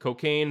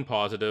cocaine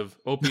positive,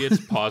 opiates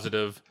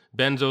positive,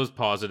 benzos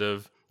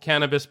positive,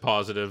 cannabis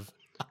positive,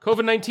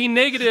 COVID-19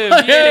 negative.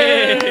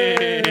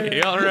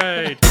 Yay! All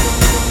right.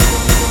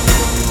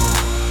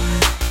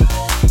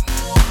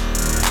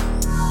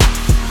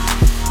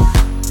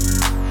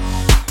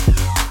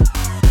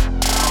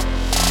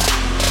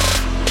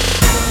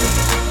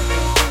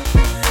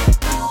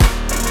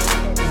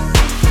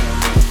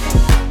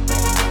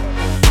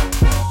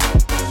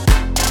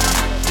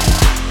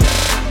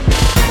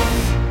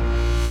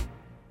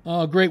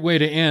 A great way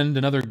to end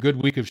another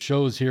good week of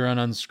shows here on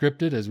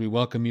Unscripted as we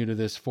welcome you to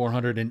this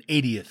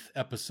 480th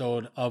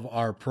episode of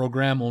our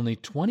program. Only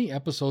 20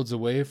 episodes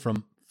away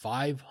from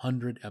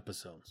 500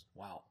 episodes.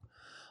 Wow.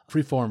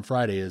 Freeform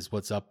Friday is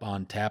what's up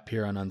on tap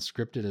here on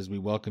Unscripted as we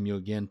welcome you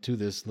again to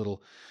this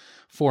little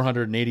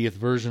 480th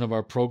version of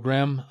our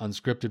program,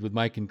 Unscripted with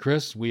Mike and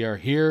Chris. We are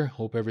here.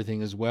 Hope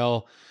everything is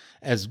well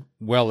as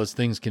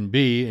things can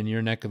be in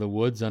your neck of the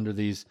woods under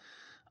these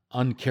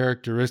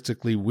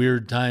uncharacteristically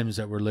weird times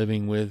that we're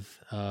living with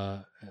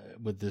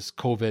this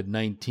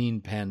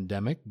COVID-19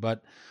 pandemic,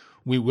 but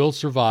we will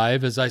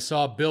survive. As I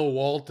saw Bill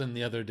Walton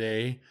the other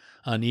day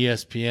on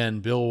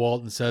ESPN, Bill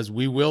Walton says,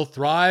 "We will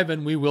thrive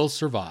and we will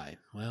survive."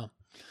 Well,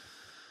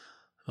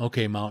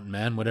 okay, Mountain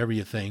Man, whatever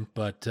you think,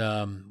 but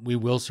we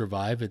will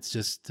survive. It's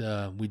just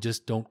we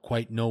just don't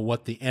quite know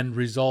what the end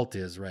result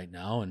is right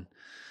now, and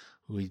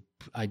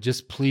I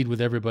just plead with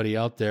everybody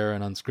out there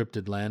in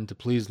Unscripted land to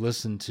please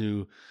listen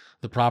to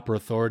the proper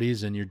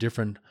authorities and your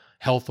different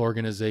health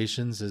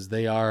organizations, as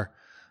they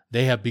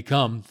have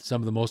become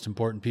some of the most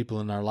important people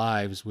in our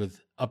lives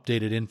with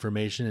updated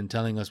information and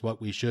telling us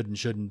what we should and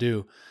shouldn't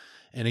do.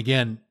 And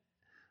again,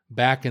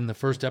 back in the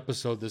first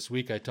episode this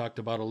week, I talked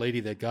about a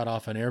lady that got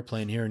off an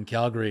airplane here in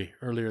Calgary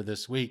earlier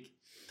this week,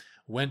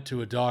 went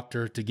to a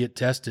doctor to get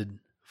tested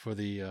for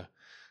the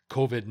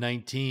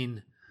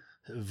COVID-19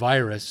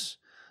 virus.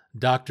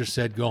 Doctor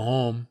said, go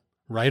home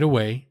right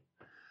away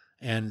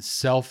and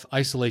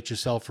self-isolate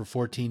yourself for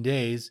 14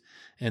 days.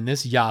 And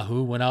this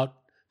yahoo went out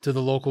to the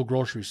local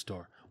grocery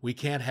store. We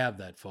can't have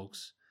that,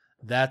 folks.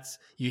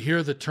 You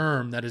hear the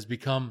term that has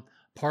become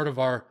part of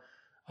our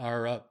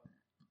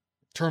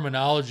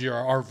terminology or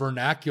our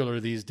vernacular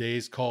these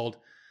days called,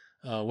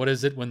 what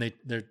is it when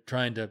they're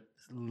trying to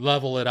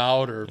level it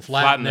out or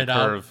flatten it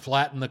out,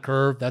 flatten the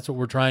curve. That's what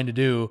we're trying to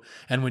do.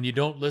 And when you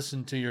don't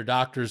listen to your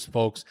doctors,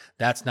 folks,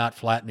 that's not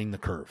flattening the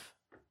curve.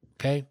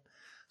 Okay?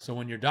 So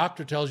when your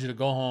doctor tells you to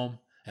go home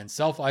and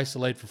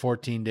self-isolate for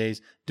 14 days,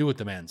 do what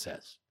the man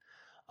says.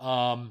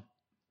 I'm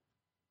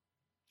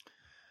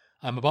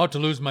about to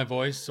lose my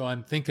voice, so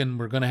I'm thinking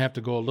we're going to have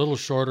to go a little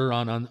shorter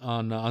on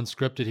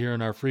Unscripted here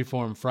in our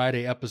Freeform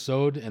Friday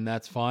episode, and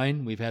that's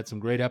fine. We've had some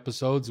great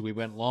episodes. We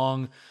went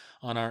long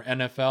on our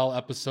NFL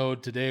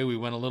episode today. We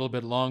went a little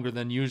bit longer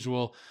than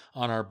usual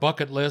on our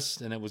bucket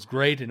list, and it was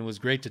great, and it was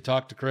great to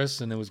talk to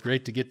Chris, and it was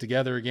great to get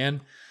together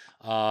again.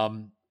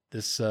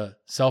 This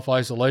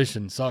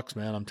self-isolation sucks,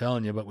 man. I'm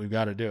telling you, but we've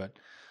got to do it.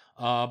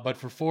 But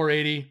for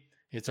 480,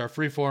 it's our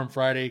Freeform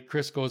Friday.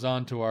 Chris goes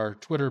on to our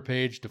Twitter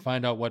page to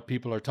find out what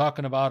people are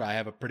talking about. I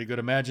have a pretty good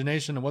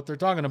imagination of what they're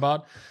talking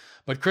about.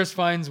 But Chris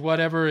finds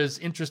whatever is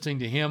interesting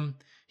to him.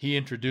 He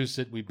introduced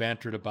it, we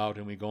bantered about,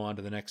 and we go on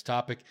to the next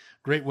topic.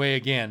 Great way,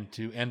 again,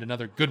 to end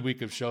another good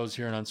week of shows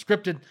here on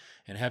Unscripted.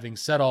 And having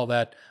said all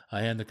that, I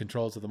hand the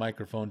controls of the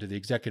microphone to the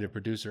executive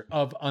producer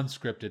of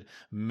Unscripted,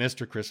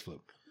 Mr. Chris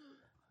Fluke.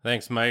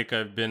 Thanks, Mike.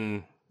 I've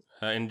been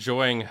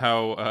enjoying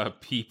how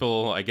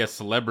people, I guess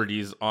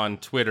celebrities on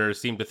Twitter,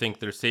 seem to think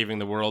they're saving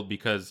the world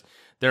because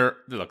they're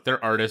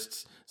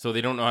artists, so they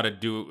don't know how to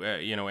do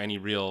any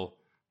real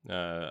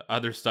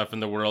other stuff in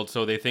the world.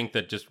 So they think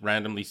that just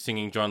randomly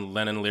singing John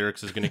Lennon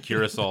lyrics is going to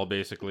cure us all,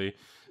 basically.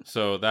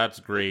 So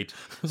that's great.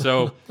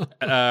 So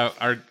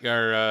our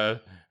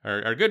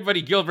good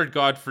buddy Gilbert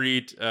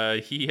Gottfried,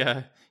 he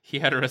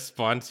had a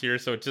response here,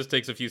 so it just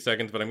takes a few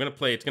seconds, but I'm going to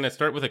play. It's going to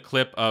start with a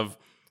clip of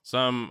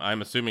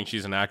I'm assuming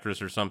she's an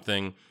actress or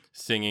something,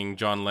 singing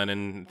John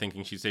Lennon,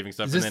 thinking she's saving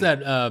stuff. Is this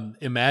that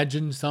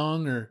Imagine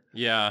song? Or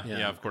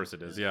yeah, of course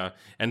it is, yeah.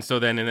 And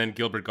then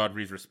Gilbert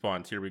Gottfried's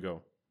response. Here we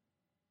go.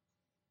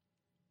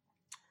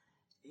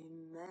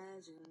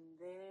 Imagine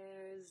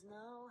there's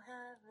no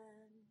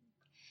heaven.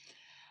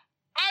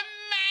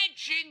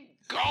 Imagine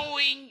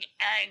going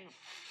and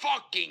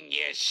fucking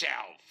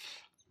yourself.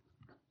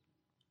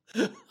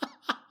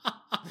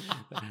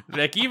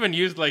 Like even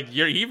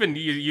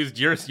used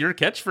your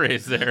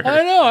catchphrase there.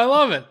 I know, I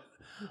love it.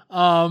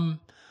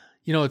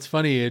 It's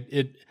funny.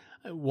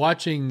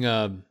 Watching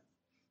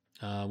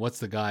what's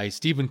the guy,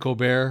 Stephen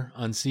Colbert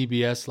on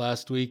CBS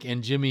last week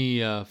and Jimmy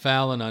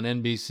Fallon on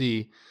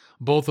NBC,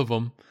 both of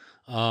them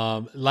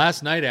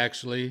last night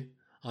actually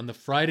on the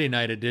Friday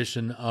night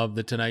edition of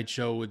the Tonight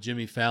Show with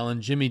Jimmy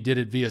Fallon. Jimmy did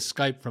it via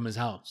Skype from his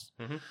house.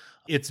 Mm-hmm.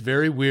 It's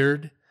very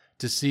weird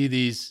to see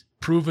these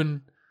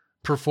proven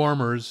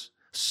performers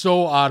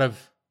so out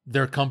of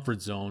their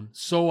comfort zone,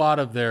 so out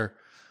of their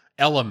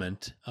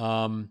element.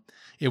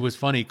 It was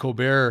funny,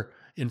 Colbert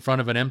in front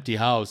of an empty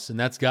house, and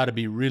that's got to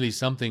be really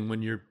something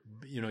when you're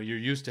you're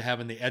used to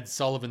having the Ed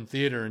Sullivan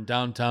Theater in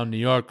downtown New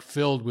York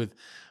filled with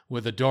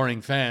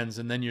adoring fans,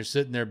 and then you're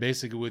sitting there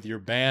basically with your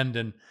band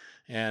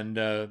and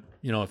a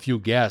few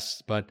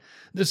guests. But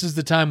this is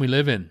the time we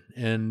live in,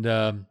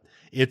 and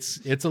it's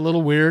a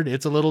little weird,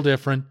 it's a little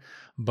different,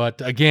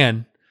 but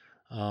again,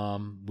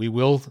 we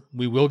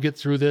will get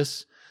through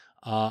this.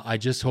 I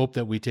just hope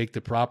that we take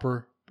the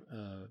proper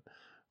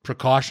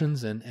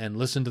precautions and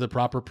listen to the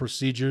proper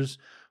procedures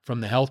from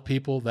the health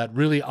people that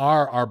really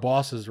are our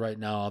bosses right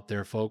now out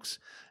there, folks.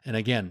 And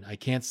again, I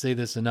can't say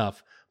this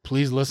enough.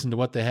 Please listen to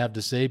what they have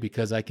to say,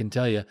 because I can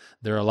tell you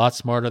they're a lot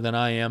smarter than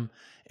I am.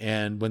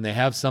 And when they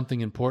have something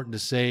important to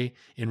say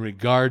in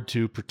regard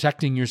to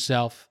protecting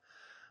yourself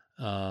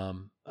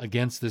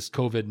against this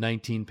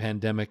COVID-19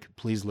 pandemic,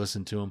 please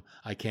listen to them.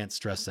 I can't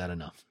stress that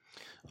enough.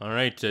 All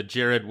right,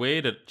 Jared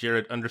Wade at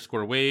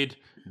Jared_Wade.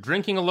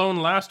 Drinking alone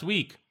last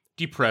week.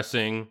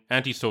 Depressing,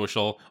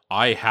 antisocial.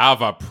 I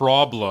have a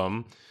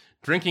problem.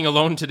 Drinking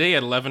alone today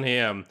at 11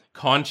 a.m.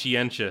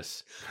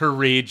 Conscientious,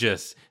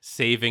 courageous,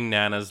 saving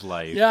Nana's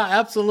life. Yeah,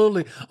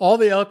 absolutely. All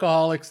the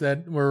alcoholics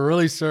that were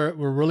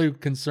really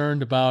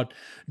concerned about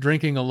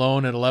drinking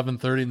alone at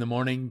 11:30 in the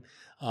morning,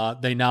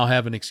 they now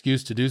have an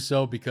excuse to do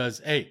so,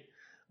 because, hey,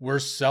 we're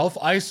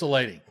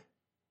self-isolating.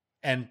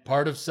 And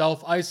part of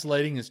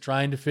self-isolating is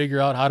trying to figure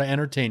out how to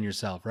entertain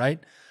yourself, right?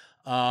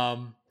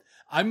 I'm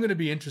going to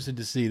be interested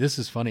to see. This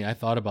is funny. I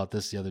thought about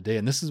this the other day,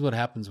 and this is what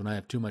happens when I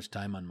have too much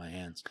time on my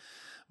hands.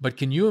 But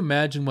can you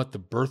imagine what the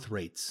birth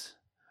rates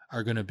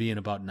are going to be in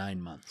about 9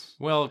 months?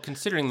 Well,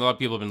 considering a lot of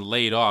people have been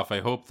laid off,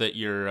 I hope that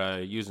you're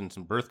using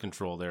some birth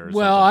control there.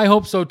 Well, I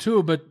hope so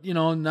too, but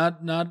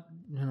not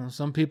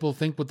some people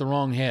think with the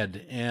wrong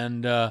head,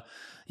 and out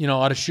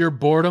of sheer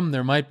boredom,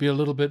 there might be a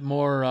little bit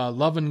more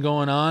loving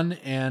going on,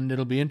 and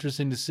it'll be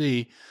interesting to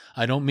see.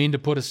 I don't mean to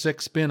put a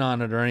sick spin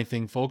on it or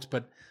anything, folks,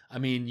 but I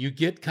mean, you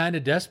get kind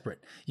of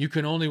desperate. You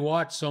can only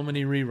watch so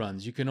many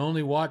reruns. You can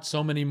only watch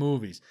so many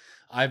movies.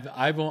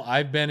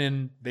 I've been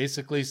in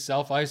basically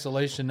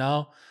self-isolation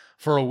now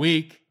for a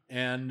week,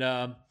 and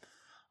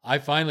I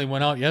finally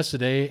went out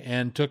yesterday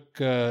and took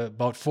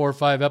about 4 or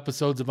 5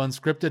 episodes of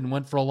Unscripted and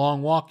went for a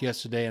long walk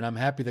yesterday. And I'm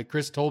happy that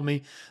Chris told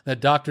me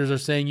that doctors are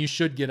saying you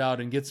should get out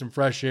and get some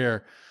fresh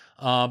air.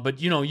 But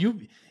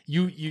you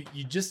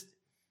just,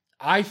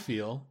 I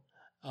feel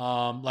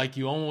like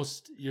you're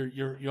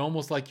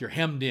almost like you're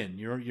hemmed in.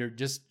 You're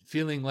just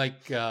feeling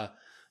like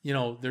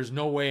there's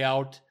no way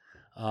out.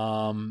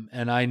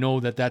 And I know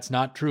that that's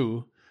not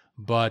true,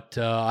 but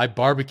I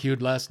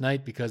barbecued last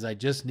night because I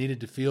just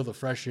needed to feel the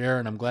fresh air,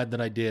 and I'm glad that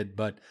I did.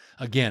 But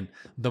again,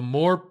 the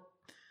more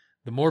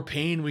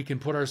pain we can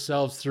put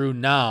ourselves through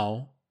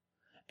now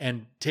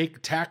and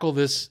tackle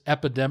this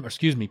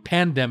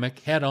pandemic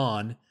head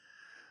on,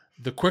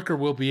 the quicker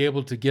we'll be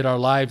able to get our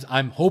lives.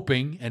 I'm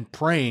hoping and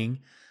praying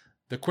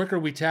the quicker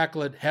we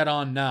tackle it head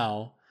on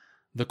now,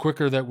 the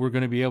quicker that we're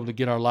going to be able to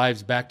get our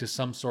lives back to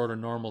some sort of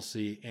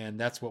normalcy. And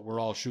that's what we're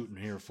all shooting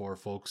here for,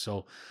 folks.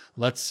 So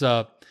let's,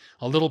 a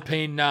little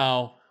pain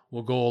now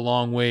will go a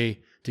long way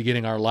to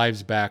getting our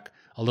lives back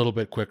a little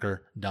bit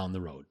quicker down the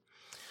road.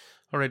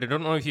 All right, I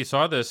don't know if you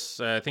saw this.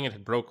 I think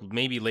it broke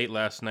maybe late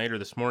last night or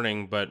this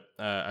morning, but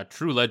a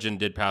true legend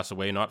did pass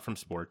away, not from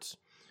sports.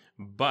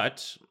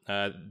 But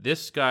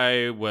this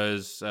guy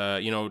was,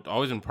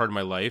 always been part of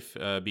my life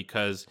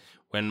because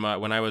when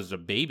I was a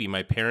baby,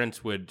 my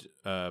parents would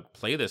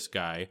play this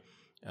guy,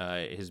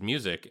 his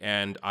music,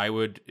 and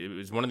it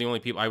was one of the only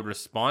people I would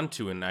respond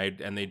to,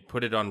 and they'd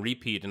put it on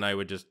repeat, and I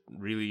would just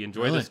really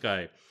enjoy this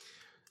guy.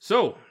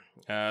 So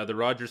the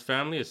Rogers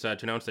family is sad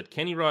to announce that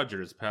Kenny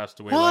Rogers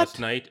passed away last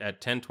night at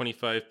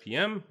 10:25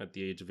 p.m. at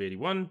the age of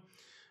 81.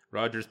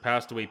 Rogers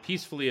passed away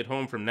peacefully at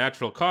home from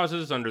natural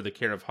causes under the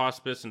care of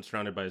hospice and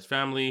surrounded by his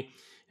family.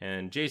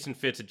 And Jason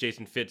Fitz at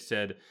Jason Fitz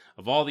said,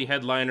 "Of all the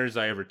headliners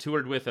I ever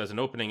toured with as an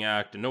opening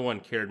act, no one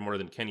cared more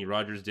than Kenny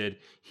Rogers did.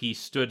 He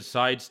stood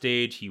side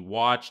stage, he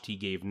watched, he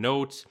gave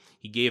notes,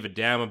 he gave a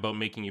damn about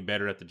making you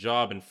better at the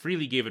job, and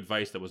freely gave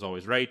advice that was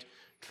always right.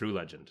 True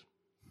legend."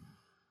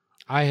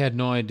 I had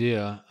no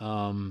idea.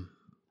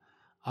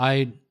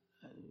 I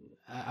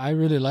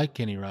really like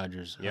Kenny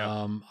Rogers.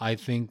 Yeah. I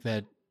think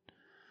that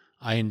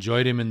I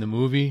enjoyed him in the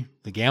movie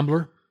The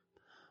Gambler,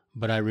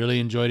 but I really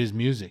enjoyed his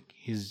music.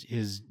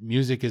 His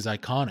music is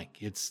iconic.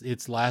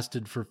 It's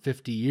lasted for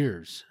 50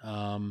 years.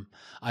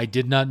 I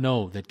did not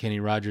know that Kenny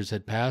Rogers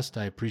had passed.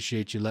 I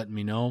appreciate you letting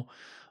me know,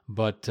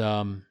 but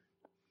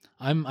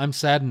I'm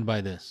saddened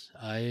by this.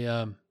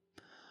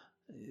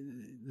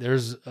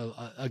 There's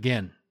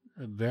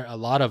a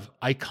lot of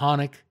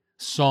iconic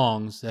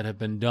songs that have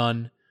been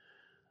done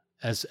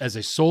as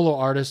a solo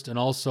artist, and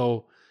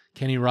also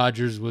Kenny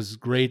Rogers was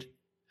great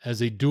as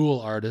a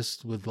dual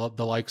artist with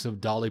the likes of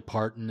Dolly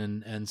Parton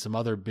and some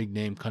other big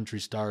name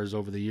country stars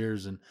over the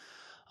years. And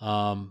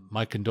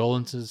my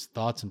condolences,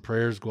 thoughts, and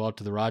prayers go out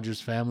to the Rogers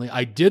family.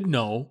 I did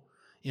know,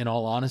 in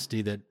all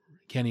honesty, that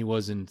Kenny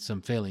was in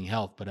some failing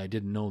health, but I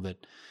didn't know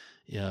that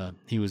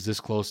he was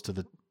this close to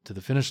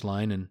the finish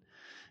line.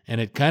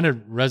 And it kind of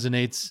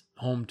resonates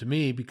home to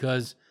me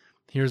because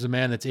here's a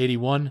man that's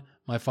 81.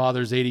 My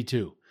father's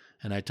 82.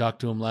 And I talked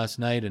to him last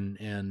night,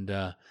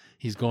 and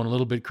he's going a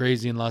little bit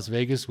crazy in Las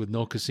Vegas with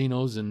no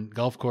casinos and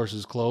golf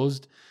courses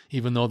closed,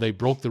 even though they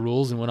broke the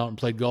rules and went out and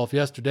played golf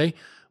yesterday.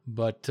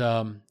 But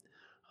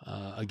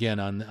again,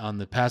 on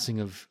the passing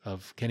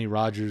of Kenny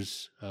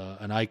Rogers,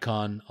 an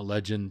icon, a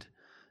legend,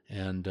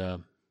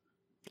 and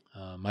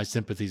my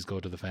sympathies go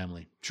to the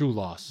family. True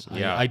loss.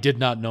 Yeah. I did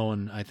not know,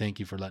 and I thank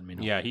you for letting me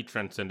know. Yeah, he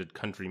transcended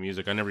country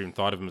music. I never even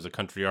thought of him as a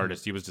country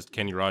artist. He was just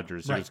Kenny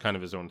Rogers. He Right. was kind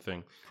of his own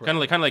thing. Kind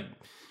of like,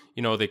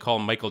 they call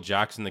Michael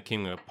Jackson the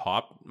king of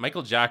pop.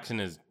 Michael Jackson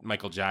is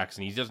Michael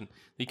Jackson.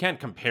 You can't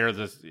compare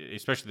this,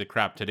 especially the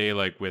crap today,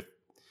 like with,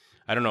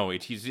 I don't know,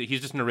 he's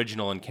just an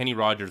original, and Kenny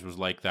Rogers was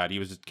like that.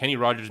 Kenny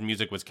Rogers'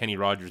 music was Kenny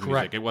Rogers'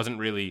 music. It wasn't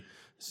really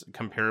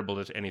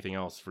comparable to anything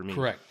else for me.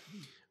 Correct.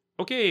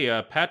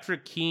 Okay,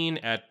 Patrick Keene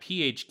at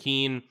PH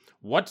Keene.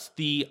 What's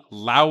the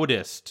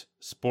loudest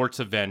sports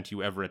event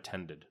you ever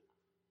attended?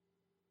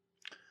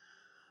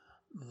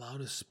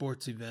 Loudest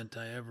sports event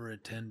I ever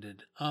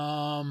attended.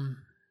 I'm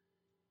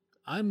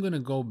going to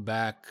go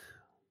back.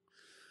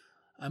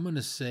 I'm going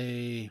to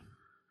say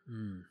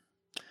the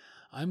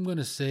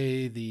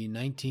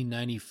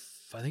 1990,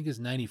 I think it's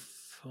 90.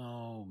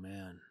 Oh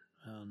man.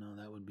 Oh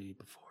no, that would be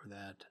before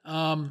that.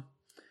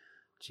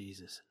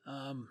 Jesus.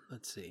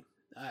 Let's see.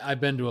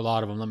 I've been to a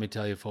lot of them, let me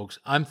tell you, folks.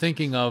 I'm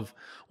thinking of,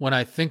 when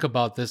I think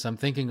about this, I'm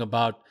thinking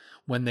about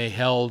when they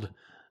held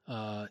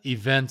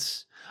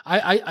events.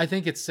 I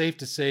think it's safe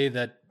to say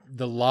that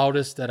the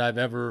loudest that I've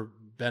ever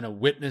been a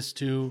witness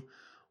to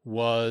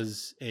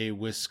was a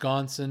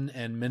Wisconsin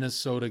and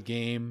Minnesota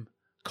game,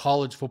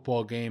 college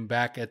football game,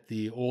 back at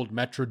the old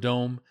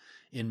Metrodome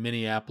in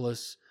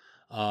Minneapolis.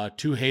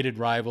 Two hated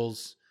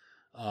rivals.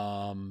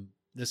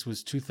 This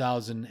was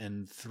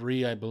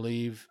 2003, I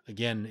believe.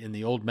 Again, in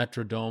the old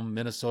Metrodome.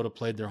 Minnesota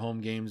played their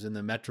home games in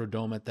the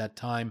Metrodome at that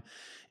time.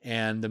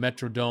 And the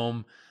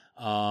Metrodome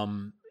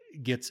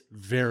gets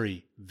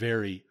very,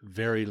 very,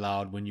 very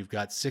loud when you've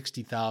got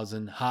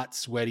 60,000 hot,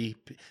 sweaty,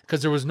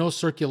 because there was no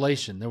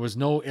circulation. There was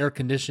no air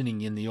conditioning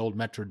in the old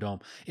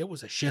Metrodome. It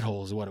was a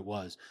shithole is what it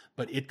was,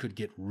 but it could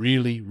get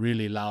really,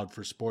 really loud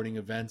for sporting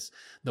events.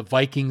 The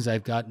Vikings,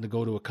 I've gotten to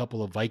go to a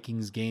couple of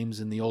Vikings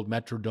games in the old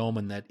Metrodome,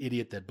 and that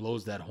idiot that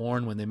blows that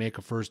horn when they make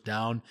a first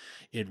down,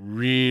 it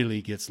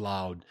really gets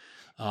loud.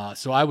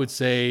 So I would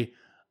say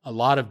a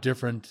lot of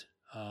different,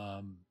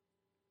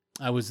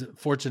 I was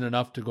fortunate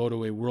enough to go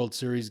to a World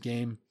Series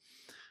game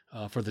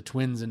for the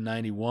Twins in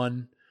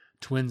 '91,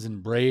 Twins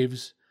and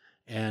Braves,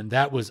 and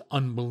that was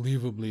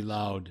unbelievably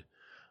loud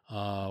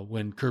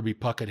when Kirby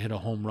Puckett hit a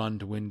home run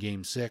to win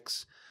Game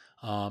 6.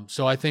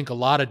 So I think a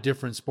lot of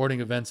different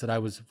sporting events that I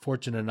was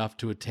fortunate enough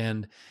to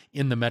attend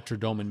in the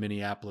Metrodome in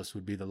Minneapolis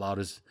would be the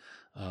loudest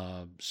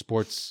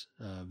sports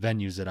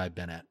venues that I've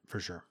been at,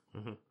 for sure.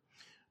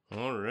 Mm-hmm.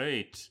 All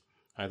right.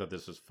 I thought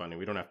this was funny.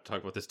 We don't have to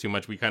talk about this too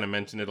much. We kind of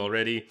mentioned it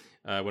already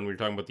when we were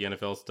talking about the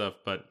NFL stuff,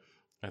 but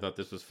I thought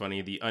this was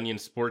funny. The Onion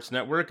Sports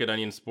Network at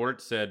Onion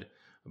Sports said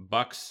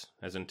Bucks,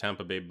 as in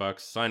Tampa Bay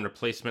Bucks, sign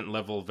replacement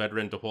level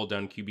veteran to hold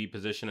down QB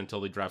position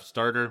until they draft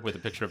starter, with a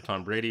picture of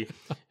Tom Brady.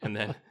 And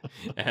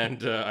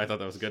I thought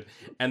that was good.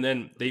 And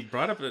then they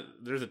brought up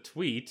there's a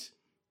tweet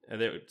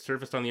that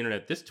surfaced on the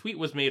internet. This tweet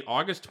was made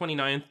August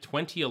 29th,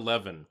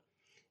 2011.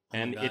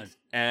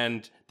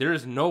 And there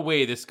is no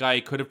way this guy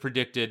could have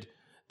predicted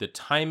the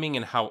timing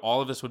and how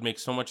all of this would make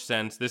so much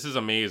sense. This is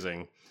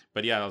amazing.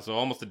 But yeah, so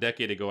almost a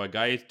decade ago, a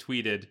guy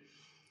tweeted,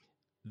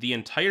 the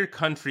entire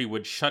country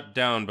would shut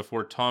down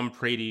before Tom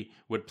Brady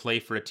would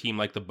play for a team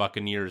like the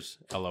Buccaneers,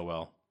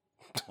 LOL.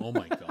 Oh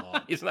my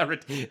God. Isn't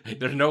that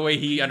there's no way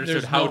he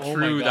understood how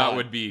true that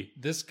would be.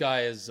 This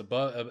guy is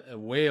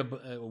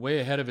way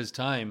ahead of his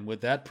time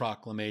with that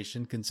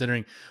proclamation,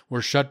 considering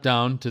we're shut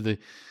down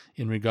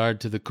in regard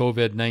to the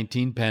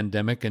COVID-19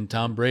 pandemic, and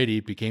Tom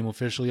Brady became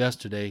official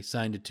yesterday,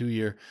 signed a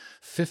 2-year,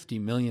 $50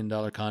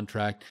 million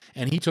contract,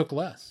 and he took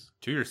less.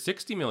 2 years,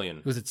 $60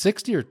 million. Was it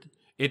 60 or?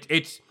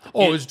 It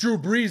was Drew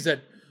Brees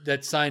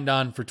that signed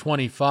on for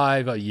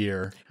 25 a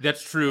year.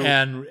 That's true.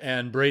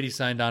 And Brady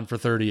signed on for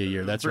 30 a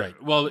year. That's right.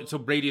 Well, so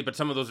Brady, but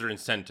some of those are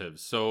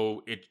incentives,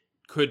 so it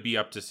could be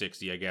up to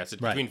 60, I guess.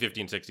 It's right. Between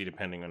 50 and 60,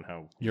 depending on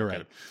how. You're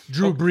right.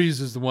 Drew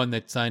Brees is the one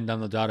that signed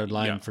on the dotted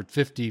line for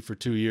 50 for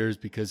 2 years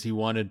because he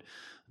wanted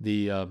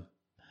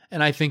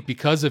and I think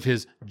because of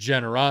his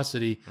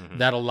generosity,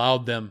 that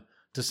allowed them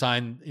to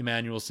sign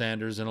Emmanuel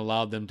Sanders and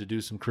allowed them to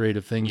do some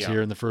creative things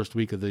here in the first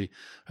week of the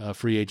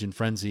free agent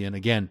frenzy. And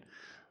again,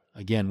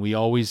 we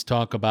always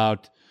talk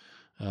about,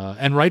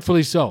 and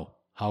rightfully so,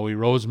 Howie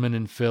Roseman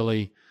in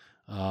Philly,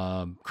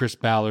 Chris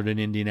Ballard in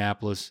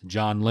Indianapolis,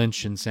 John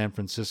Lynch in San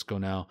Francisco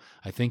now.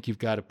 I think you've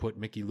got to put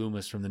Mickey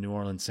Loomis from the New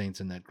Orleans Saints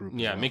in that group.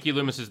 Yeah, Mickey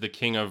Loomis is the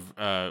king of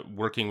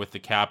working with the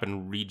cap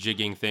and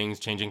rejigging things,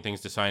 changing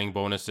things to signing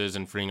bonuses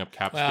and freeing up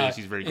cap space.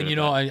 He's very good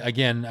at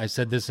that. I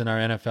said this in our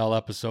NFL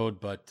episode,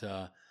 but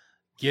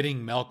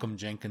getting Malcolm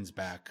Jenkins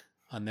back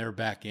on their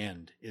back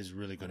end is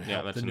really going to Yeah,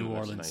 help that's the New that's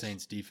Orleans nice.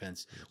 Saints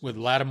defense. With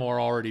Lattimore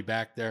already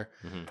back there,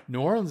 Mhm.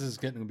 New Orleans is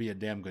going to be a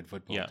damn good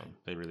football Yeah, team.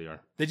 they really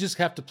are. They just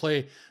have to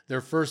play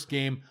their first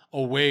game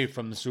away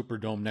from the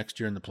Superdome next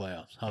year in the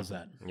playoffs. How's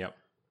that? Yep.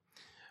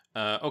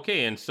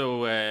 Okay, and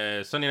so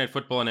Sunday Night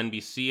Football on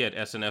NBC at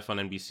SNF on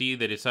NBC,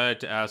 they decided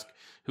to ask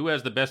who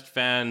has the best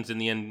fans in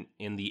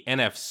the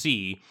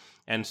NFC.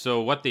 And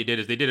so what they did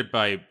is they did it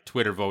by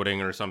Twitter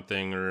voting or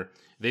something, or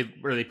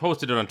they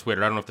posted it on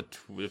Twitter. I don't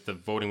know if the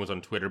voting was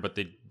on Twitter, but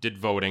they did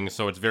voting,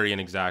 so it's very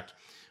inexact.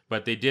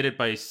 But they did it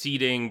by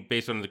seeding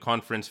based on the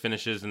conference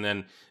finishes, and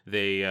then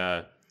they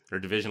or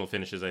divisional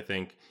finishes, I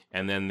think,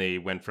 and then they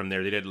went from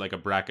there. They did like a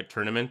bracket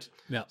tournament.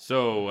 Yeah.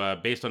 So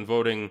based on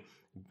voting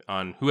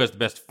on who has the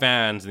best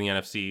fans in the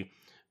NFC,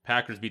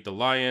 Packers beat the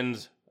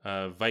Lions,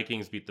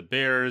 Vikings beat the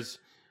Bears,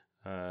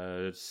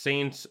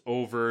 Saints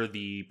over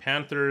the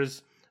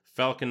Panthers,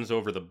 Falcons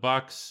over the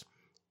Bucks,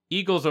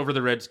 Eagles over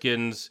the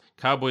Redskins,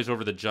 Cowboys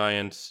over the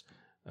Giants,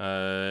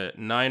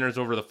 Niners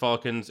over the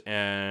Falcons,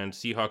 and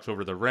Seahawks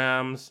over the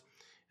Rams.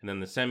 And then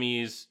the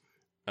semis,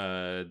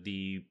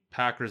 the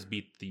Packers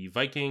beat the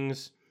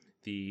Vikings,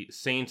 the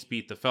Saints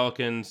beat the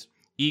Falcons,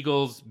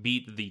 Eagles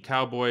beat the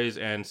Cowboys,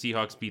 and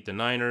Seahawks beat the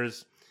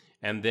Niners.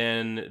 And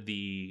then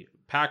the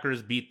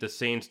Packers beat the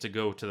Saints to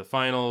go to the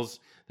finals.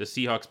 The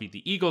Seahawks beat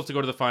the Eagles to go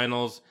to the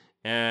finals.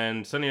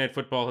 And Sunday Night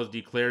Football has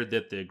declared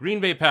that the Green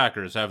Bay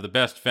Packers have the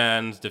best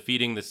fans,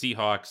 defeating the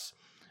Seahawks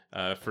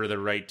for the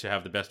right to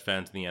have the best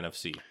fans in the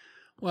NFC.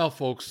 Well,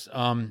 folks,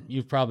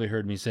 you've probably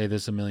heard me say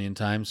this a million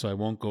times, so I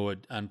won't go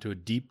onto a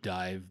deep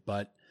dive,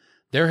 but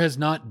there has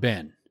not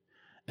been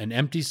an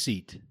empty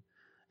seat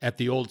at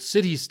the old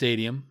City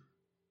Stadium.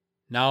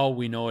 Now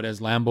we know it as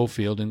Lambeau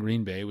Field in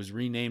Green Bay. It was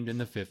renamed in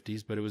the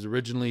 50s, but it was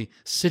originally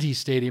City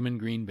Stadium in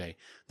Green Bay.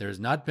 There has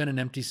not been an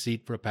empty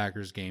seat for a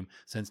Packers game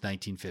since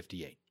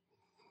 1958.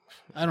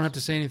 I don't have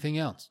to say anything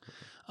else.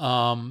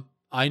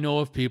 I know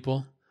of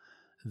people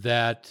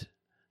that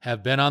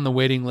have been on the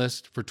waiting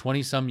list for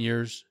 20-some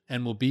years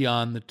and will be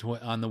on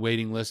the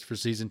waiting list for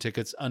season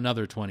tickets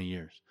another 20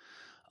 years.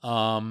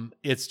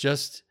 It's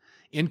just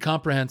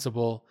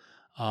incomprehensible.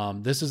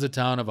 This is a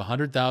town of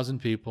 100,000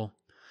 people.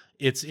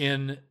 It's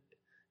in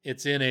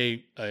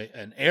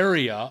an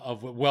area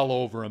of well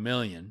over 1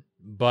 million,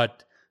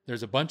 but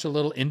there's a bunch of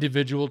little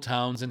individual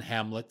towns and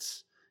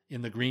hamlets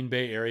in the Green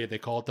Bay area. They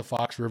call it the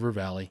Fox River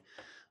Valley.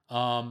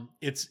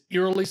 It's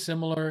eerily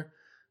similar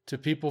to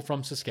people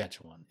from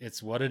Saskatchewan.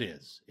 It's what it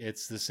is.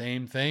 It's the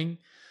same thing.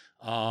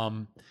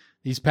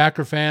 These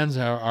Packer fans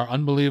are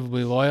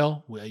unbelievably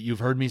loyal. You've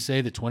heard me say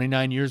the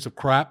 29 years of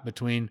crap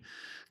between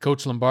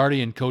Coach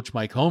Lombardi and Coach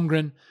Mike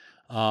Holmgren.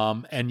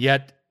 And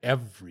yet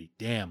every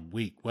damn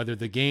week, whether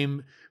the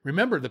game,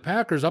 remember the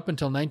Packers up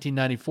until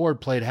 1994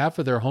 played half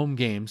of their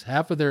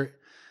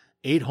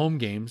 8 home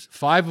games.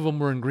 5 of them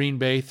were in Green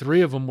Bay.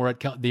 3 of them were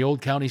at the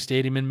old County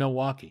Stadium in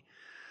Milwaukee,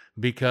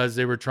 because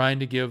they were trying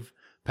to give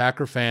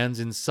Packer fans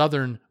in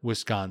southern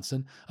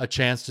Wisconsin a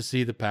chance to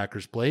see the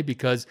Packers play,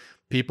 because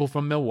people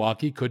from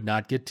Milwaukee could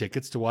not get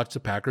tickets to watch the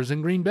Packers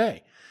in Green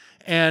Bay.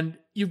 And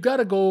you've got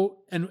to go,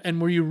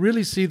 and where you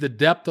really see the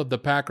depth of the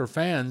Packer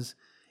fans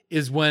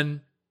is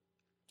when,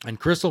 and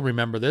Chris will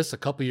remember this, a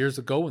couple years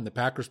ago when the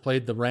Packers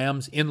played the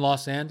Rams in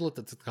Los Angeles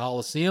at the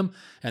Coliseum,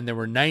 and there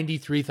were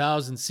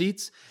 93,000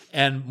 seats,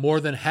 and more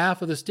than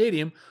half of the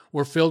stadium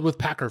were filled with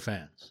Packer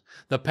fans.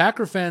 The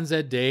Packer fans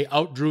that day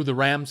outdrew the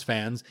Rams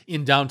fans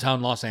in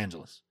downtown Los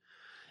Angeles.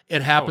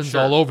 It happens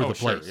all over the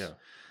place. Sure, yeah.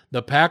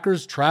 The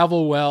Packers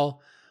travel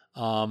well.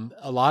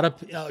 A lot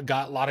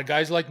of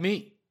guys like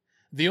me.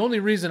 The only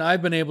reason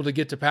I've been able to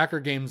get to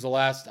Packer games the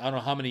last, I don't know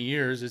how many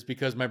years, is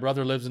because my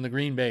brother lives in the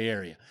Green Bay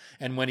area.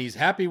 And when he's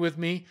happy with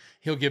me,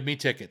 he'll give me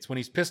tickets. When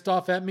he's pissed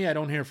off at me, I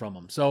don't hear from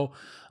him. So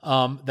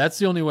that's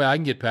the only way I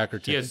can get Packer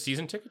tickets. He has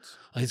season tickets?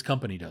 His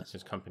company does.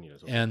 His company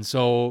does. Okay. And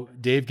so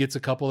Dave gets a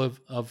couple of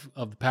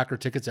the Packer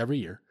tickets every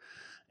year.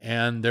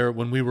 And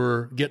when we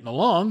were getting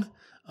along,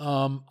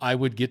 I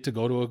would get to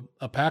go to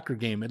a Packer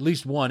game, at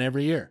least one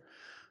every year.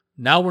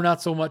 Now we're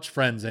not so much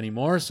friends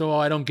anymore, so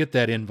I don't get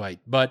that invite.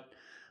 But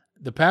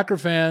the Packer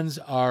fans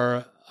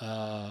are,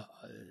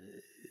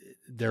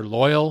 they're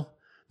loyal,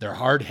 they're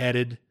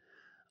hard-headed,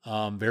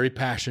 very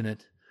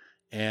passionate.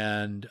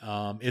 And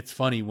it's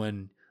funny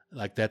when,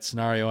 like that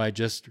scenario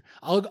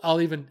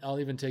I'll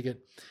even take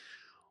it.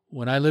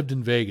 When I lived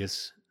in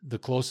Vegas, the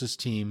closest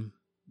team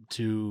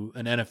to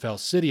an NFL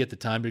city at the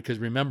time, because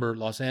remember,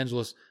 Los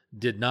Angeles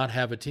did not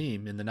have a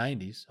team in the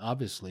 90s,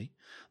 obviously.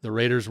 The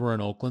Raiders were in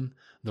Oakland.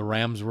 The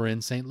Rams were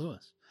in St.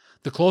 Louis.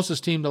 The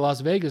closest team to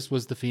Las Vegas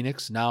was the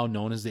Phoenix, now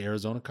known as the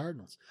Arizona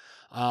Cardinals.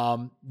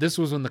 This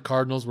was when the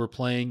Cardinals were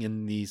playing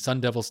in the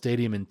Sun Devil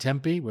Stadium in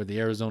Tempe, where the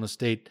Arizona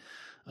State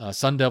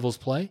Sun Devils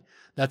play.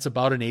 That's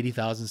about an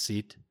 80,000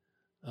 seat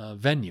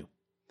venue.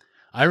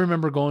 I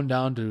remember going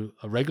down to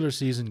a regular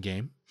season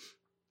game,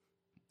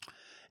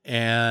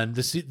 and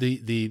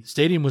the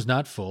stadium was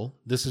not full.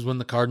 This is when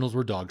the Cardinals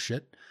were dog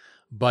shit,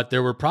 but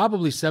there were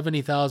probably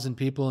 70,000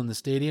 people in the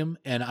stadium,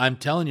 and I'm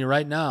telling you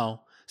right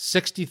now,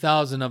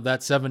 60,000 of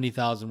that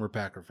 70,000 were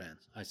Packer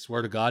fans. I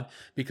swear to God,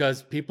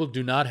 because people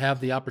do not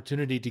have the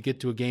opportunity to get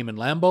to a game in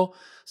Lambeau.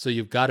 So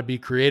you've got to be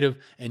creative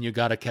and you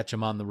got to catch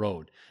them on the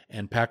road.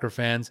 And Packer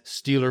fans,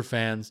 Steeler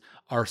fans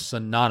are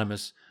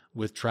synonymous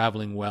with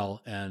traveling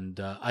well. And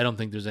I don't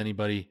think there's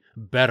anybody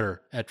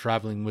better at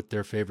traveling with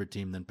their favorite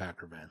team than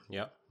Packer fans.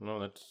 Yeah, no,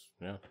 that's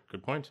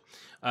good point.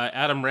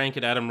 Adam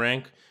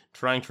Rank,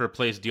 trying to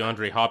replace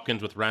DeAndre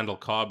Hopkins with Randall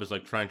Cobb is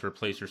like trying to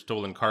replace your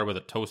stolen car with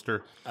a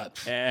toaster.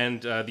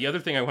 And the other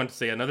thing I want to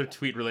say, another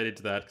tweet related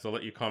to that, because I'll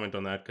let you comment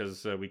on that,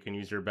 because we can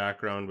use your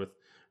background with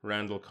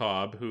Randall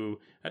Cobb, who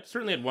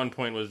certainly at one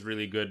point was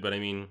really good, but I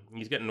mean,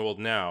 he's getting old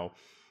now.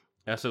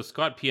 So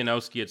Scott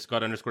Pianowski at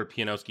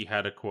Scott_Pianowski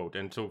had a quote.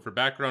 And so for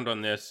background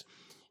on this,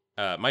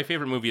 my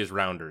favorite movie is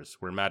Rounders,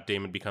 where Matt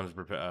Damon becomes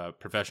a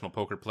professional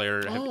poker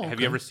player. Have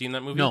you ever seen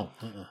that movie? No.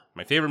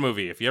 My favorite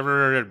movie. If you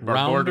ever are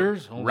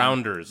Rounders? bored,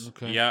 Rounders.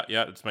 Okay. Yeah.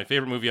 It's my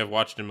favorite movie. I've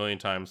watched it a million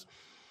times.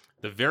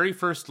 The very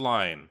first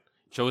line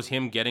shows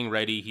him getting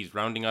ready. He's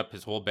rounding up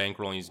his whole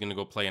bankroll, and he's going to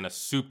go play in a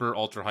super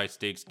ultra high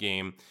stakes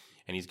game.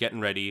 And he's getting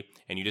ready,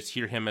 and you just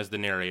hear him as the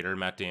narrator,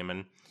 Matt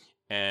Damon,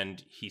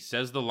 and he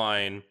says the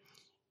line,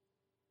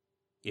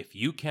 "If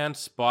you can't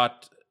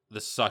spot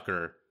the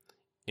sucker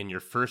in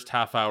your first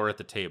half hour at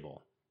the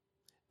table,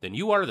 then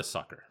you are the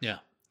sucker." Yeah.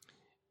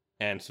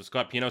 And so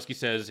Scott Pianowski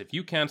says, if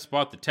you can't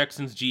spot the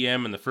Texans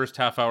GM in the first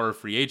half hour of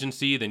free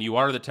agency, then you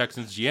are the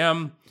Texans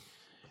GM.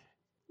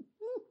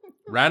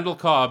 Randall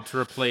Cobb to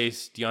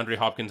replace DeAndre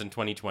Hopkins in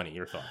 2020.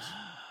 Your thoughts?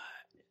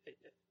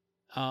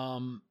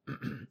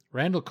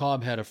 Randall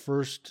Cobb had a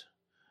first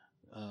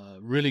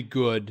really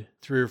good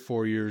 3 or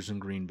 4 years in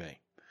Green Bay.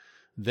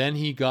 Then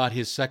he got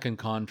his second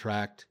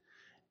contract,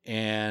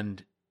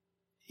 and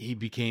he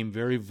became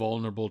very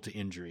vulnerable to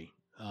injury.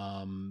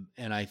 And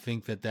I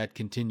think that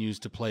continues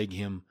to plague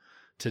him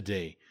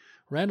today.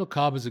 Randall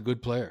Cobb is a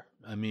good player.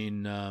 I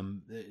mean,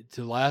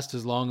 to last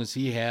as long as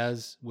he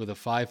has with a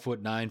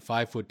 5'9",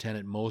 5'10"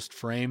 at most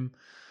frame,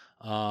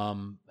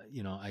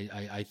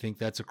 I think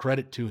that's a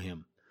credit to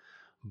him.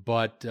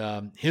 But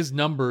his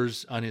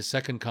numbers on his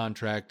second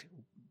contract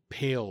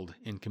paled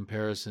in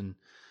comparison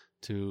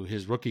to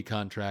his rookie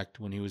contract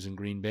when he was in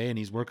Green Bay, and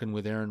he's working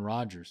with Aaron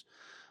Rodgers.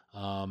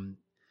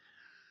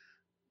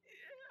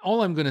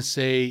 All I'm going to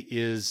say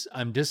is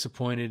I'm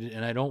disappointed,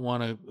 and I don't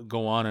want to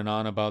go on and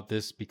on about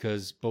this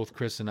because both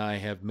Chris and I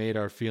have made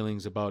our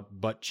feelings about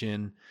Butt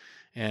Chin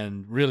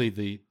and really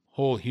the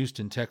whole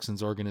Houston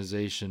Texans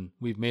organization.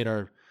 We've made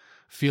our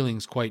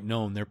feelings quite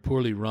known. They're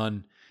poorly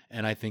run,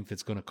 and I think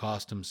that's going to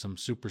cost them some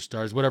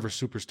superstars, whatever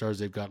superstars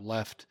they've got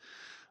left.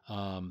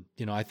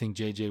 I think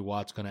J.J.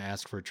 Watt's going to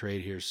ask for a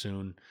trade here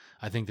soon.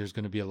 I think there's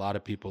going to be a lot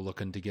of people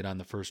looking to get on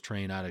the first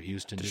train out of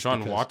Houston.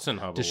 Deshaun Watson,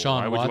 why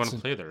would you want to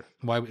play there?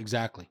 Why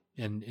exactly?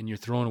 And you're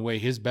throwing away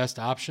his best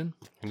option.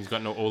 And he's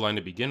got no O-line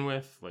to begin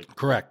with.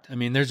 Correct. I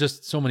mean, there's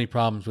just so many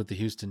problems with the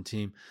Houston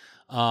team.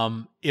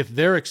 If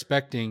they're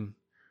expecting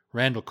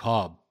Randall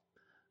Cobb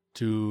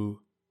to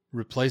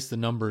replace the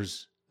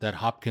numbers that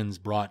Hopkins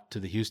brought to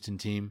the Houston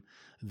team,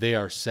 they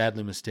are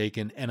sadly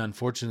mistaken. And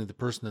unfortunately, the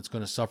person that's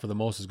going to suffer the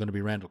most is going to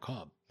be Randall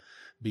Cobb,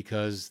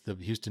 because the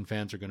Houston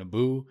fans are going to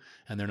boo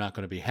and they're not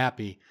going to be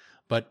happy.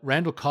 But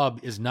Randall Cobb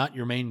is not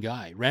your main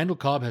guy. Randall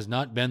Cobb has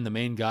not been the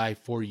main guy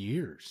for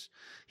years.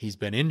 He's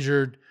been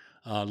injured.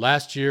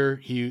 Last year,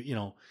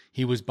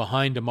 he was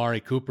behind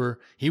Amari Cooper.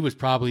 He was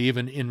probably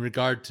even, in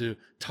regard to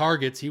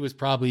targets, he was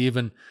probably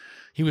even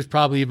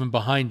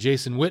behind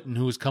Jason Witten,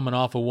 who was coming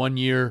off a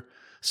 1-year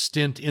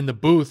stint in the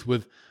booth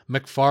with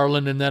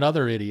McFarland and that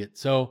other idiot.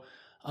 So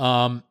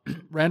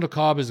Randall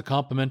Cobb is a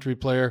complimentary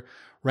player.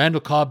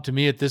 Randall Cobb, to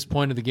me, at this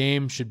point of the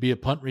game, should be a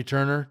punt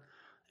returner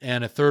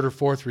and a third or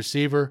fourth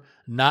receiver,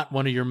 not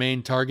one of your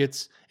main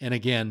targets. And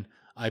again,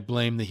 I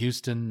blame the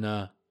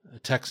Houston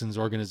Texans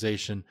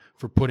organization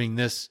for putting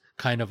this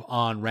kind of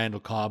on Randall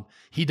Cobb.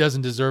 He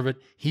doesn't deserve it.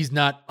 He's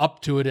not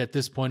up to it at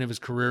this point of his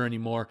career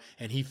anymore,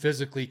 and he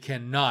physically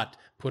cannot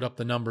put up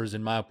the numbers,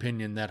 in my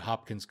opinion, that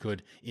Hopkins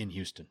could in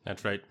Houston.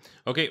 That's right.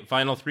 Okay,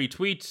 final 3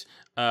 tweets.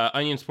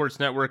 Onion Sports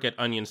Network at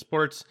Onion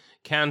Sports.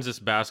 Kansas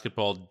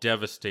basketball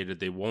devastated.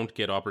 They won't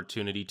get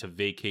opportunity to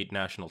vacate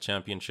national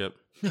championship.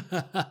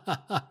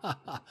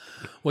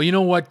 Well, you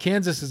know what?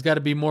 Kansas has got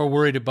to be more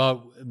worried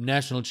about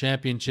national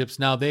championships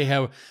now.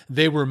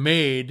 They were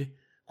made,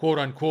 quote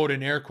unquote,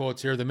 in air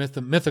quotes here, the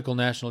mythical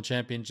national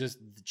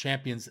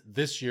champions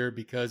this year,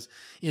 because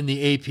in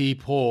the AP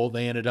poll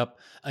they ended up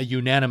a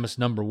unanimous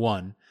number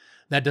 1.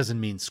 That doesn't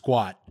mean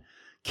squat.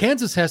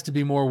 Kansas has to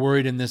be more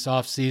worried in this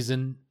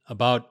offseason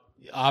about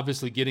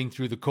obviously getting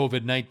through the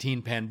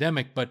COVID-19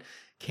 pandemic, but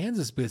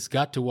Kansas has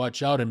got to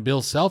watch out, and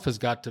Bill Self has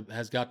got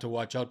to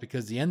watch out,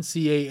 because the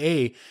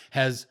NCAA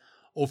has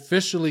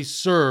officially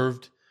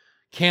served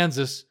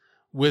Kansas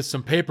with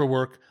some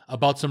paperwork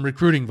about some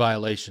recruiting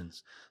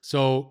violations.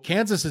 So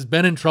Kansas has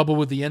been in trouble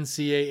with the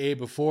NCAA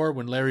before.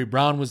 When Larry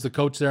Brown was the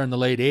coach there in the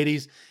late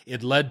 80s,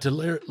 it led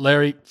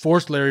to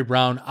forced Larry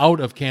Brown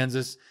out of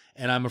Kansas,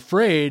 and I'm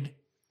afraid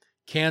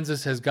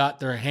Kansas has got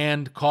their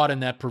hand caught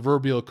in that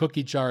proverbial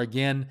cookie jar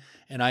again.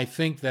 And I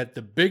think that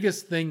the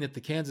biggest thing that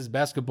the Kansas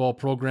basketball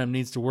program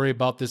needs to worry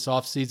about this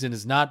offseason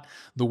is not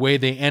the way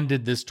they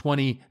ended this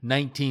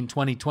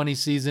 2019-2020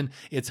 season.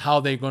 It's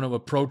how they're going to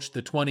approach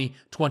the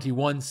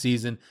 2021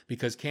 season,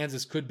 because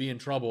Kansas could be in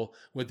trouble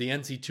with the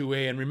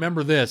NC2A. And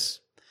remember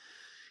this,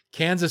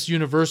 Kansas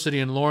University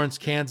in Lawrence,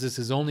 Kansas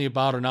is only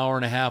about an hour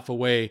and a half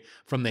away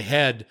from the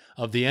head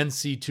of the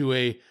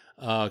NC2A,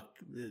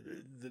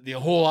 the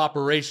whole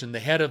operation, the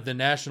head of the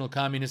National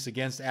Communists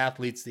Against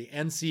Athletes. The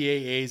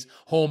NCAA's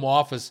home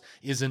office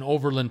is in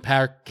Overland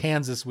Park,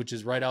 Kansas, which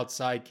is right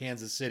outside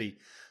Kansas City.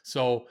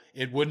 So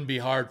it wouldn't be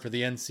hard for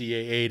the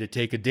NCAA to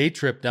take a day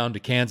trip down to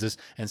Kansas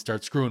and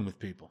start screwing with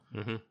people.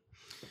 Mm-hmm.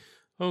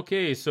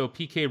 Okay, so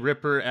PK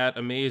Ripper at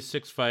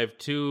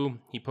Amaze652,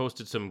 he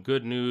posted some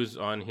good news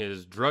on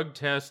his drug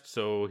test.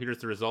 So here's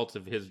the results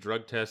of his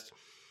drug test.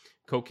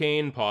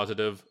 Cocaine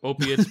positive,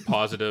 opiates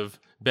positive,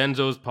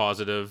 benzos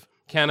positive,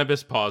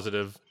 cannabis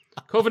positive,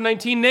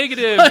 COVID-19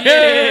 negative.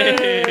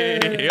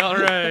 Yay! All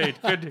right.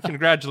 Good.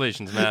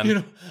 Congratulations, man. You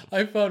know,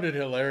 I found it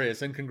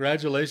hilarious, and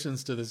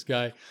congratulations to this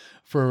guy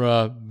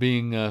for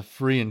being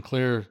free and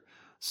clear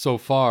so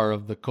far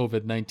of the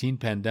COVID-19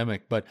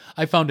 pandemic. But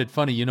I found it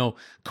funny, you know,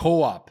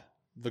 Co-op,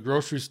 the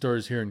grocery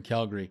stores here in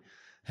Calgary,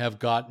 have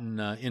gotten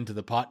into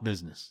the pot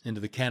business,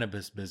 into the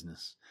cannabis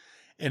business.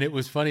 And it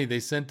was funny. They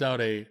sent out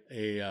a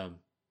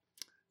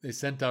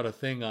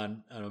thing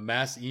on a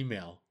mass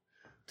email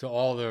to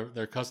all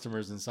their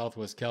customers in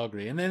Southwest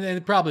Calgary. And then they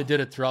probably did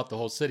it throughout the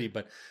whole city,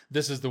 but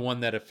this is the one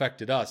that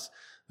affected us.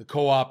 The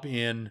Co-op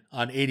on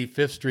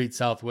 85th Street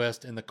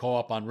Southwest and the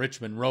Co-op on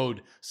Richmond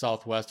Road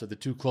Southwest are the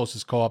two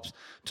closest co-ops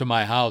to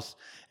my house.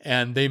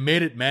 And they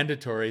made it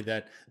mandatory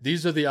that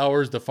these are the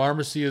hours the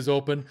pharmacy is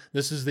open.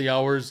 This is the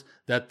hours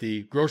that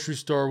the grocery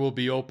store will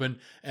be open.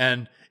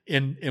 And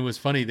it was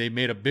funny. They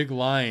made a big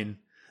line.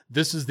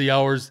 This is the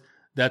hours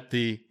that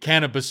the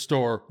cannabis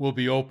store will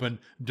be open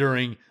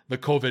during the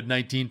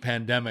COVID-19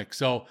 pandemic.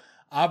 So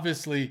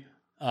obviously,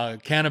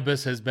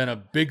 cannabis has been a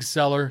big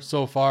seller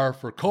so far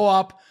for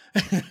Co-op.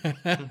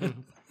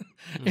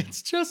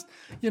 It's just,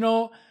 you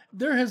know,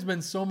 there has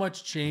been so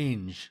much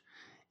change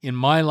in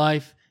my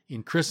life,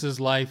 in Chris's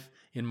life,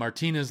 in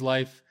Martina's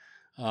life.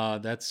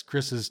 That's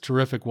Chris's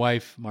terrific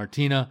wife,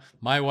 Martina,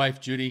 my wife,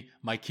 Judy,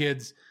 my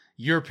kids,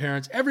 your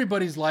parents.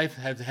 Everybody's life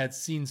had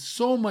seen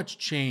so much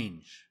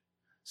change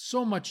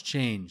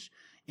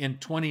in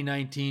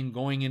 2019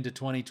 going into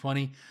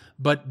 2020.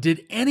 But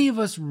did any of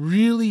us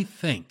really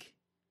think,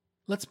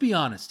 let's be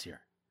honest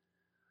here,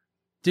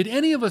 did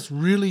any of us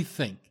really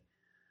think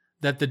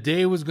that the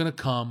day was going to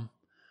come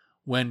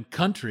when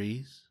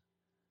countries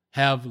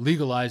have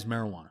legalized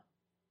marijuana?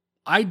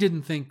 I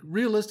didn't think,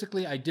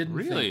 realistically, I didn't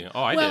think. Really?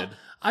 Oh, I did.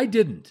 I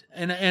didn't.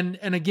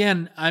 And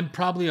again, I'm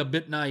probably a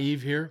bit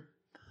naive here.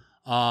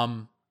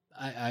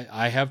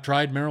 I have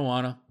tried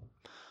marijuana.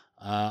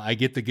 I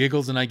get the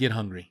giggles and I get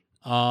hungry.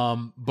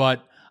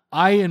 But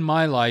in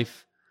my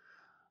life,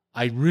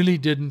 I really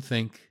didn't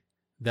think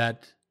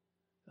that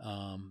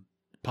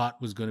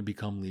pot was going to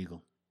become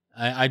legal.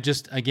 I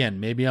just,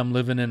 again, maybe I'm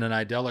living in an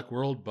idyllic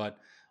world, but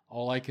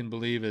all I can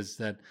believe is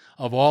that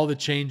of all the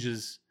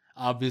changes,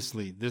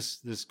 obviously this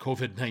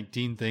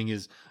COVID-19 thing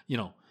is, you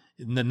know,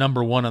 the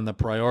number one on the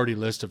priority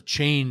list of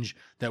change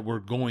that we're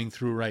going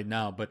through right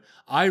now. But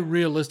I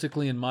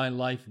realistically in my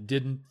life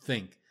didn't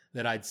think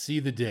that I'd see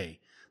the day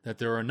that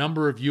there are a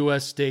number of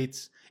U.S.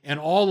 states and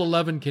all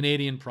 11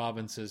 Canadian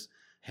provinces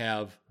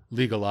have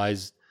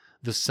legalized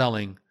the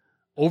selling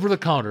over the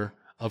counter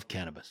of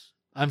cannabis.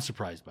 I'm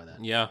surprised by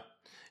that. Yeah.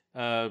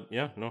 I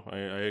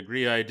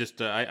agree.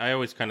 I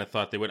always kind of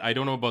thought they would. I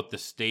don't know about the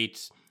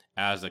states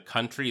as a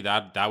country.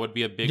 That would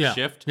be a big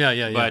shift.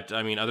 Yeah. But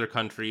I mean, other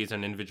countries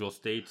and individual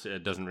states,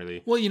 it doesn't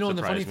really. Well, you know, and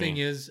the funny thing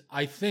is,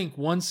 I think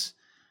once,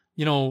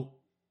 you know,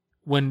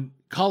 when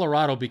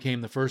Colorado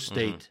became the first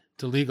state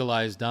to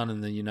legalize down in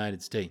the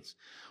United States,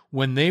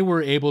 when they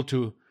were able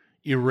to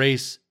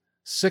erase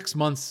 6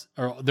 months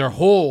or their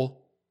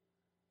whole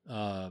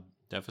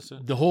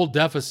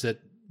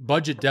deficit,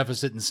 budget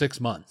deficit in 6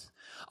 months.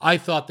 I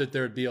thought that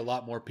there'd be a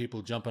lot more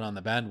people jumping on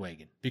the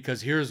bandwagon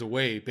because here's a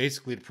way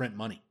basically to print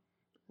money.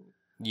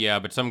 Yeah,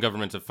 but some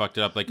governments have fucked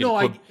it up. Like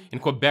in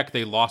Quebec,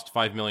 they lost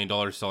 $5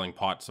 million selling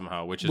pot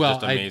somehow, which is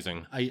just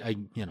amazing.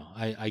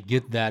 I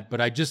get that, but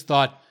I just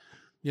thought,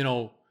 you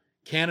know,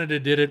 Canada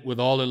did it with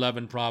all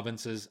 11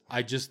 provinces.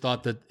 I just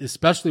thought that,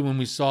 especially when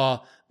we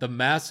saw the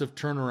massive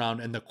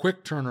turnaround and the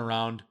quick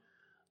turnaround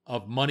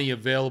of money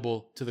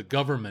available to the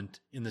government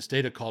in the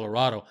state of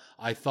Colorado,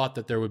 I thought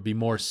that there would be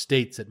more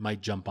states that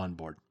might jump on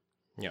board.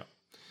 Yeah.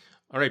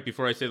 All right,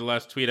 before I say the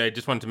last tweet, I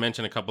just wanted to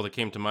mention a couple that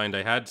came to mind.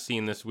 I had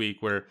seen this week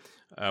where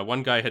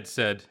one guy had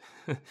said,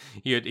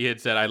 he had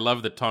said, I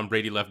love that Tom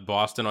Brady left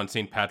Boston on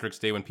St. Patrick's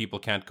Day when people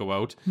can't go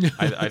out.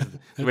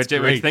 Which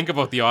think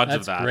about the odds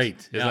of that. That's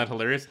great. Isn't that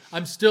hilarious?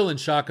 I'm still in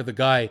shock of the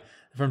guy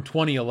from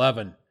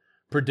 2011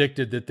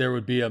 predicted that there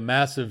would be a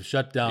massive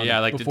shutdown. Yeah,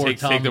 like to before take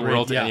Tom the Brady-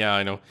 world. Yeah,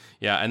 I know.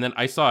 Yeah, and then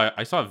I saw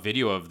a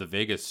video of the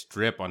Vegas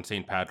Strip on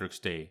St. Patrick's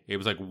Day. It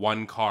was like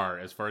one car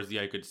as far as the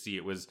eye could see.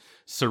 It was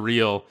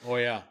surreal. Oh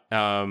yeah.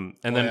 And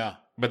then,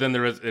 but then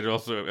there was it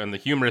also, and the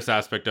humorous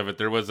aspect of it.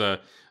 There was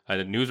a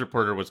news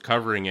reporter was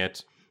covering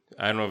it.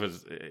 I don't know if it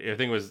was, I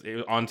think it was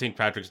on St.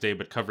 Patrick's Day,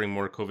 but covering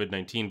more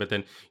COVID-19. But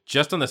then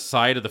just on the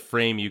side of the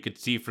frame, you could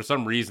see for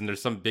some reason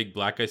there's some big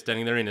black guy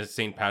standing there in a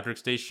St.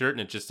 Patrick's Day shirt,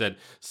 and it just said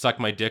 "Suck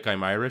my dick,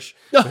 I'm Irish,"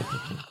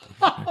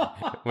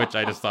 which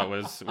I just thought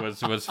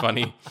was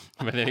funny.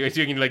 But anyways,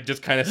 you can like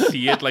just kind of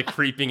see it like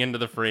creeping into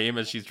the frame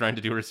as she's trying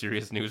to do her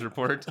serious news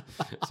report.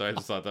 So I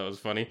just thought that was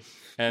funny.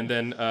 And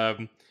then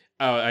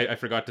I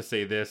forgot to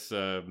say this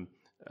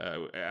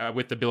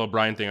with the Bill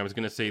O'Brien thing. I was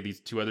going to say these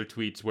two other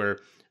tweets where.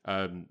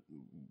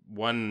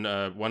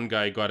 One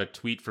guy got a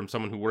tweet from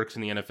someone who works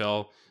in the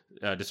NFL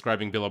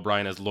describing Bill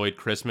O'Brien as Lloyd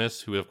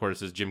Christmas, who of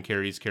course is Jim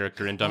Carrey's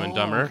character in Dumb and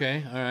Dumber.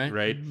 Okay, all right.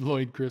 Right?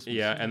 Lloyd Christmas.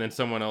 Yeah, and then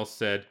someone else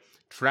said,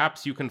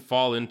 traps you can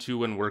fall into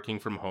when working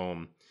from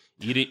home.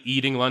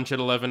 Eating lunch at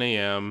 11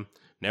 a.m.,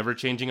 never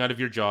changing out of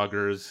your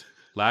joggers,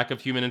 lack of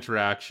human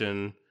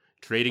interaction,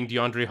 trading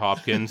DeAndre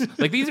Hopkins.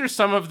 Like, these are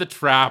some of the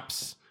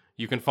traps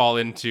you can fall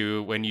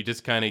into when you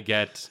just kind of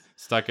get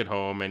stuck at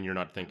home and you're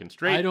not thinking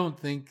straight. I don't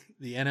think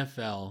the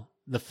NFL,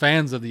 the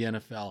fans of the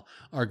NFL,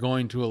 are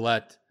going to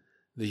let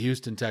the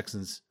Houston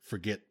Texans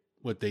forget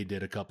what they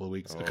did a couple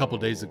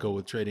of days ago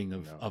with trading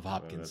of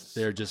Hopkins.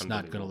 They're just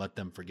not going to let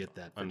them forget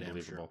that. For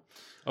damn sure.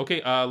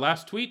 Okay,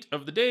 last tweet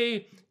of the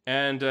day,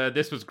 and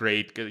this was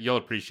great. You'll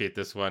appreciate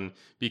this one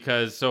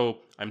because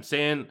I'm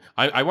saying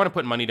I want to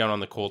put money down on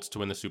the Colts to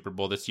win the Super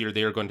Bowl this year.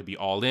 They are going to be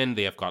all in.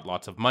 They have got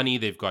lots of money.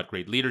 They've got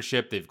great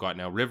leadership. They've got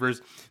now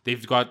Rivers.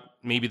 They've got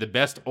maybe the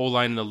best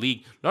O-line in the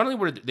league. Not only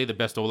were they the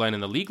best O-line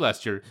in the league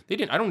last year,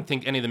 I don't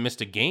think any of them missed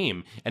a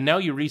game. And now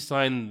you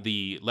re-sign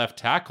the left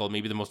tackle,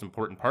 maybe the most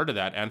important part of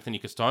that, Anthony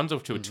Costanzo,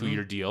 to a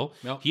 2-year deal.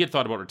 Yep. He had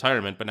thought about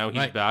retirement, but now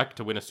he's back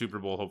to win a Super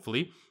Bowl,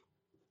 hopefully.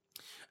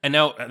 And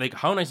now, like,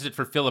 how nice is it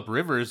for Phillip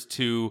Rivers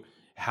to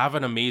have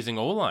an amazing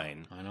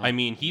O-line? I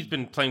mean, he's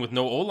been playing with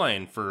no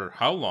O-line for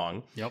how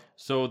long? Yep.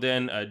 So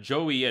then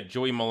Joey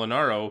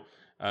Molinaro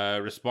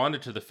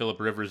responded to the Phillip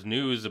Rivers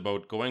news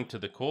about going to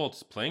the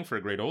Colts, playing for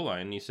a great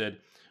O-line. And he said,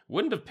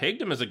 wouldn't have pegged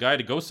him as a guy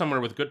to go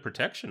somewhere with good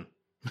protection.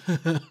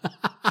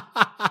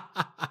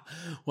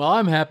 Well,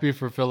 I'm happy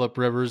for Phillip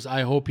Rivers.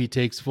 I hope he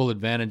takes full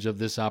advantage of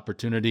this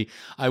opportunity.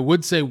 I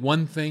would say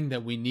one thing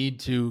that we need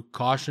to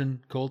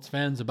caution Colts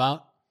fans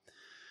about.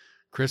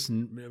 Chris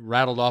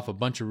rattled off a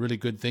bunch of really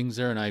good things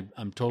there, and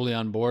I'm totally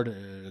on board.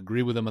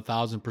 Agree with him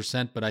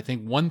 1,000%. But I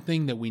think one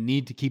thing that we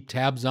need to keep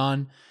tabs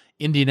on,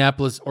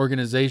 Indianapolis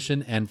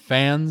organization and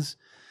fans,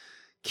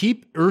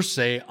 keep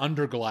Irsay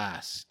under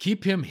glass.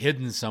 Keep him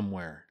hidden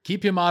somewhere.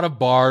 Keep him out of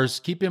bars.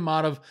 Keep him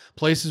out of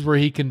places where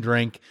he can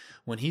drink.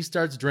 When he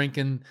starts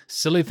drinking,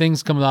 silly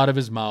things come out of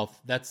his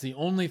mouth. That's the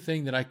only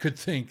thing that I could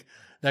think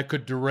that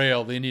could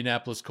derail the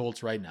Indianapolis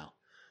Colts right now.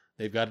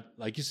 They've got,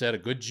 like you said, a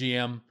good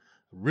GM,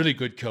 really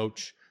good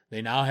coach.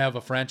 They now have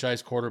a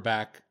franchise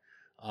quarterback.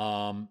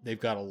 They've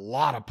got a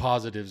lot of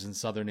positives in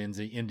Southern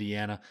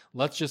Indiana.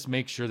 Let's just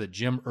make sure that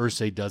Jim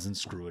Irsay doesn't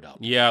screw it up.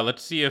 Yeah,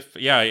 let's see if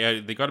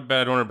they got a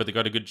bad owner, but they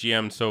got a good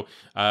GM. So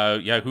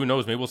who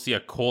knows? Maybe we'll see a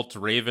Colts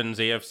Ravens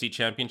AFC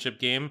Championship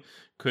game.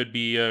 Could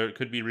be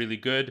really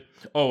good.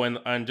 Oh,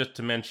 and just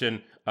to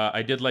mention,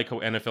 I did like how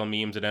NFL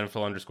memes at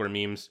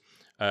NFL_memes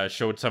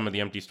showed some of the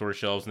empty store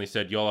shelves, and they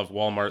said y'all have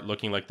Walmart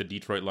looking like the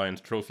Detroit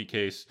Lions trophy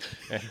case.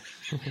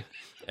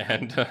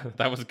 And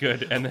that was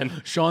good. And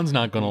then Sean's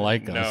not going to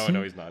like us.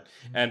 No, he's not.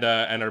 And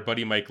our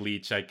buddy Mike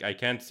Leach. I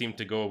can't seem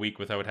to go a week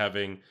without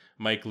having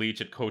Mike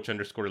Leach at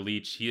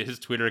Coach_Leach. His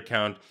Twitter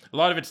account. A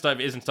lot of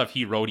it isn't stuff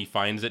he wrote. He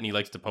finds it and he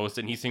likes to post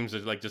it. And he seems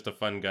like just a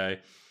fun guy.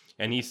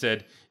 And he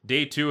said,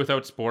 day 2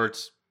 without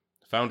sports.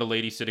 Found a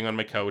lady sitting on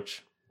my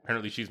couch.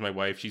 Apparently she's my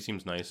wife. She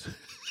seems nice.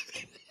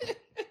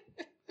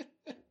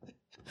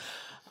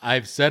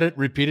 I've said it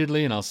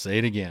repeatedly and I'll say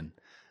it again.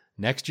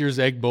 Next year's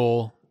Egg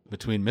Bowl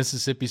between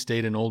Mississippi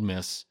State and Ole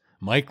Miss,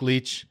 Mike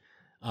Leach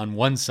on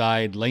one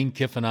side, Lane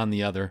Kiffin on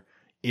the other.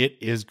 It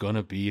is going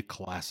to be a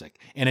classic.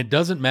 And it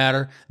doesn't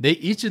matter.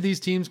 Each of these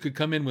teams could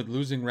come in with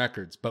losing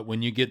records, but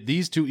when you get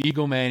these two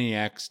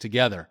egomaniacs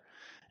together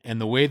and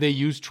the way they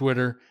use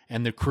Twitter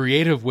and the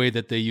creative way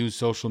that they use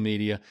social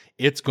media,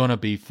 it's going to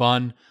be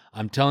fun.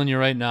 I'm telling you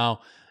right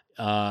now,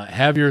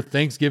 have your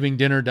Thanksgiving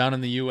dinner down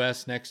in the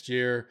U.S. next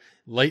year,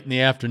 late in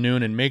the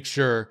afternoon, and make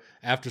sure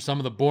after some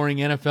of the boring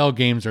NFL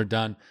games are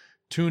done,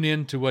 tune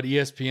in to what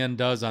ESPN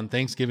does on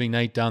Thanksgiving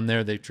night down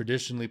there. They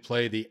traditionally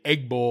play the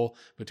Egg Bowl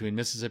between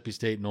Mississippi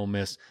State and Ole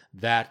Miss.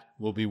 That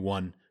will be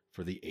one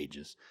for the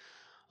ages.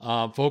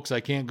 Folks, I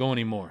can't go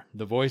anymore.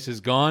 The voice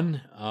is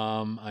gone.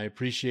 I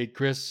appreciate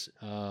Chris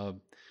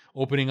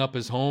opening up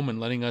his home and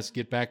letting us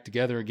get back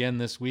together again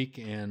this week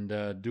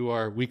and do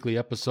our weekly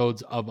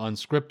episodes of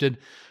Unscripted.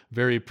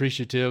 Very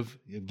appreciative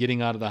of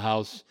getting out of the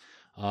house.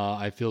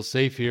 I feel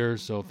safe here,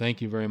 so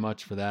thank you very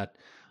much for that.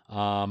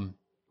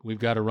 we've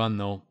got to run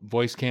though.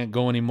 Voice can't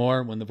go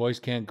anymore. When the voice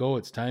can't go,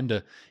 it's time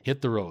to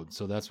hit the road.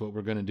 So that's what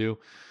we're going to do.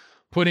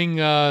 Putting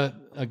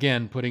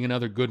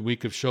another good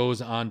week of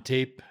shows on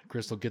tape.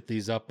 Chris will get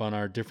these up on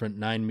our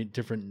nine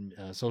different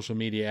social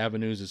media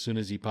avenues as soon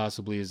as he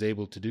possibly is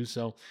able to do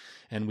so.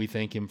 And we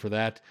thank him for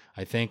that.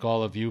 I thank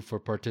all of you for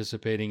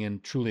participating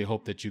and truly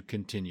hope that you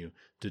continue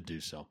to do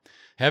so.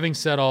 Having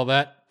said all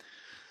that,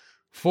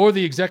 for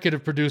the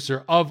executive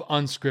producer of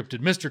Unscripted,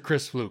 Mr.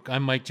 Chris Fluke,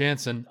 I'm Mike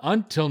Jansen.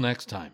 Until next time.